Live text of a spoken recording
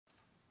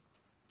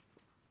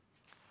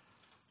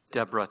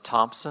Deborah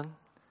Thompson.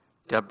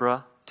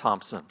 Deborah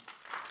Thompson.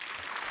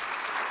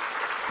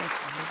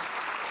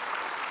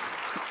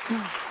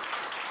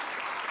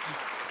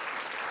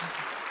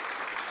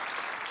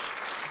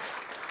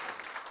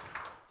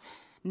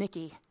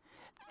 Nikki,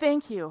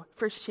 thank you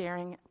for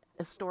sharing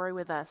a story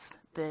with us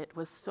that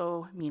was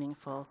so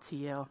meaningful to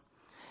you.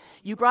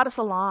 You brought us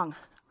along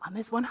on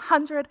this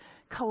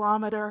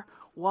 100-kilometer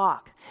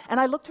walk. And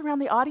I looked around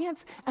the audience,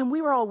 and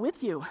we were all with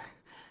you,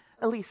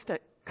 at least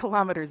at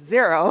kilometer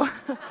 0.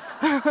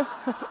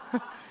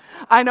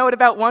 I know at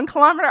about 1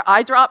 kilometer,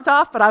 I dropped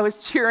off, but I was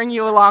cheering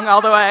you along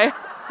all the way.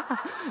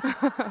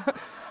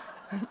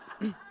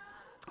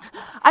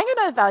 I'm going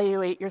to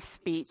evaluate your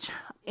speech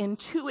in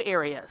 2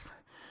 areas.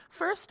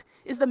 First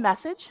is the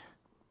message,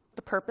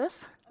 the purpose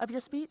of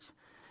your speech,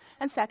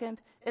 and second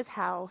is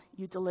how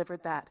you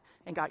delivered that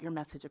and got your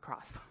message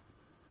across.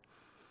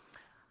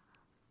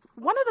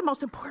 One of the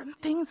most important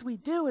things we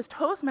do as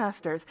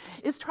Toastmasters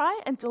is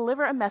try and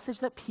deliver a message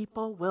that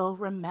people will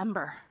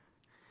remember.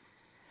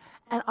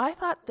 And I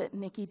thought that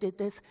Nikki did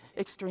this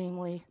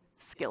extremely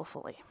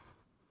skillfully.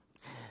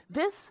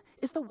 This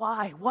is the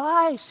why.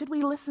 Why should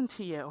we listen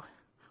to you?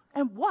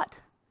 And what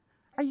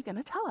are you going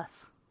to tell us?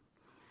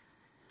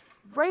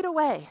 Right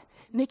away,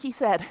 Nikki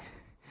said,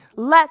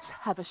 let's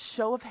have a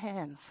show of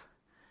hands.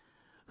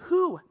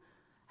 Who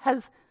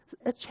has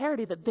a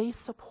charity that they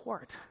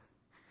support?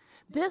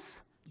 This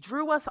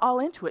drew us all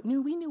into it.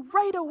 We knew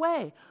right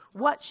away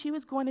what she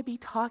was going to be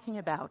talking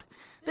about.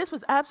 This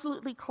was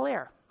absolutely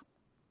clear.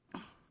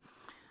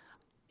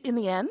 In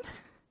the end,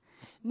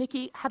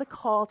 Nikki had a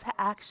call to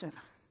action.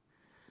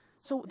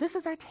 So this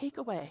is our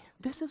takeaway.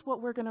 This is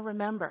what we're going to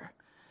remember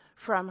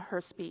from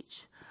her speech.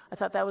 I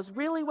thought that was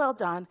really well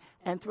done,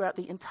 and throughout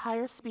the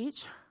entire speech,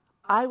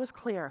 I was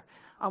clear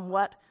on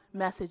what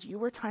message you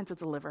were trying to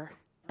deliver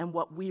and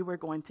what we were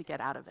going to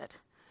get out of it.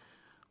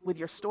 With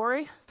your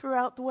story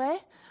throughout the way,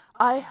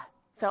 I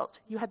felt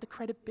you had the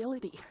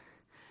credibility.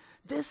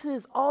 This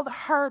is all the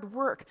hard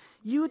work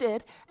you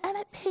did, and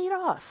it paid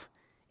off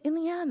in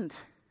the end.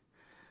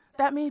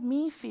 That made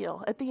me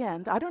feel, at the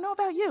end, I don't know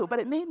about you, but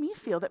it made me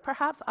feel that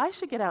perhaps I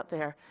should get out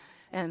there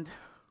and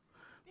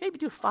maybe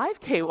do a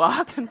 5K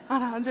walk and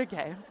not a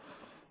 100K.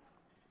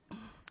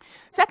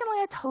 Secondly,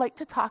 I'd like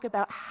to talk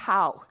about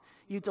how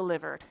you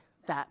delivered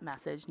that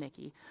message,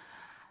 Nikki.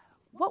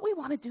 What we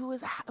want to do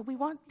is we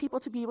want people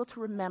to be able to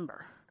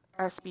remember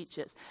our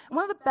speeches. And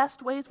one of the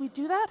best ways we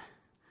do that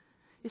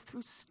is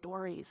through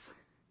stories.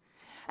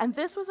 And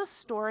this was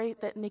a story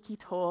that Nikki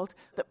told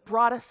that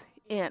brought us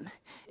in.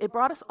 It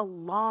brought us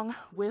along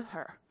with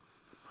her.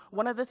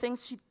 One of the things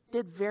she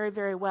did very,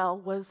 very well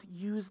was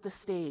use the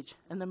stage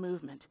and the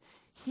movement.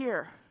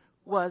 Here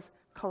was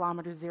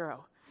kilometer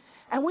 0.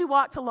 And we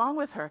walked along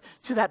with her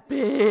to that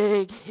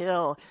big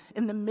hill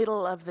in the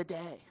middle of the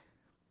day.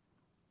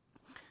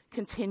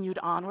 Continued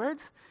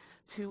onwards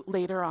to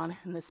later on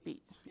in the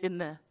speech, in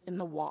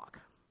the walk.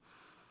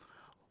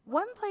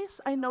 One place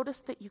I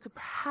noticed that you could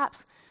perhaps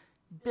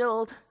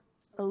build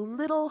a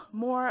little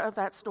more of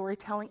that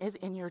storytelling is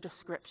in your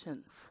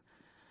descriptions.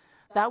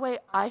 That way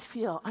I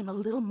feel I'm a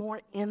little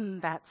more in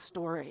that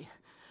story.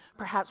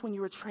 Perhaps when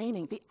you were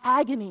training, the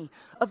agony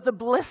of the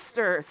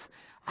blisters,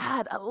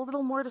 add a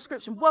little more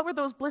description. What were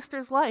those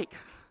blisters like?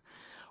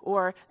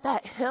 Or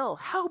that hill,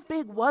 how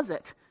big was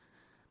it?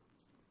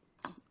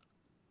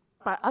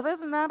 But other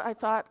than that, I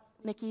thought,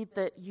 Nikki,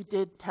 that you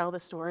did tell the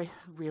story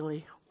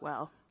really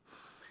well.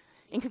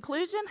 In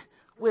conclusion,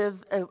 with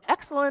an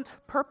excellent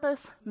purpose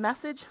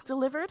message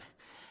delivered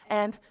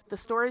and the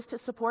stories to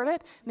support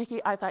it, Nikki,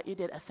 I thought you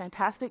did a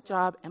fantastic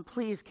job, and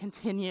please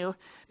continue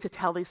to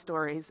tell these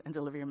stories and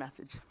deliver your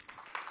message. Do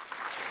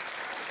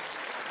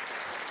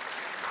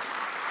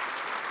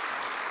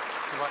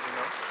you want your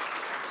notes?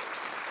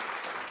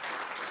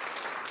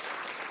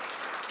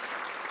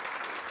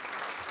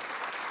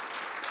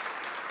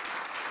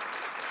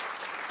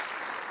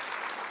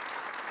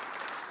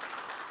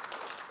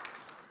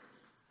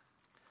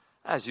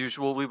 As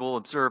usual, we will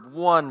observe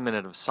 1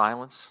 minute of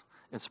silence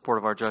in support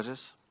of our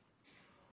judges.